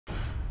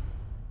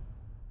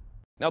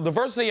Now,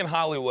 diversity in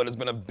Hollywood has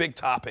been a big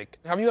topic.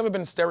 Have you ever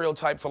been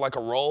stereotyped for like a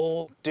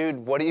role? Dude,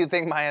 what do you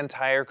think my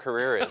entire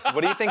career is?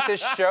 What do you think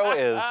this show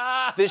is?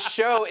 This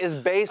show is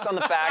based on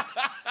the fact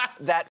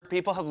that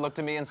people have looked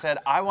at me and said,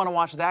 I want to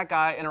watch that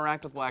guy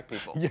interact with black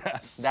people.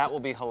 Yes. That will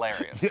be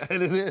hilarious. Yeah,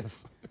 and it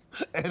is.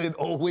 And it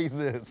always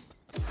is.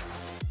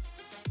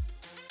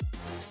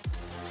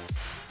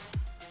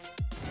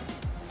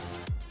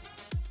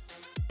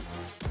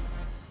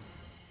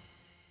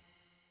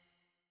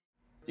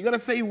 You gotta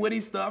say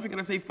witty stuff, you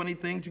gotta say funny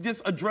things, you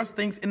just address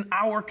things in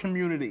our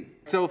community.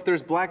 So if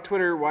there's black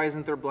Twitter, why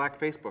isn't there black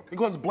Facebook?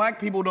 Because black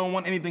people don't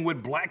want anything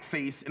with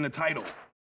blackface in the title.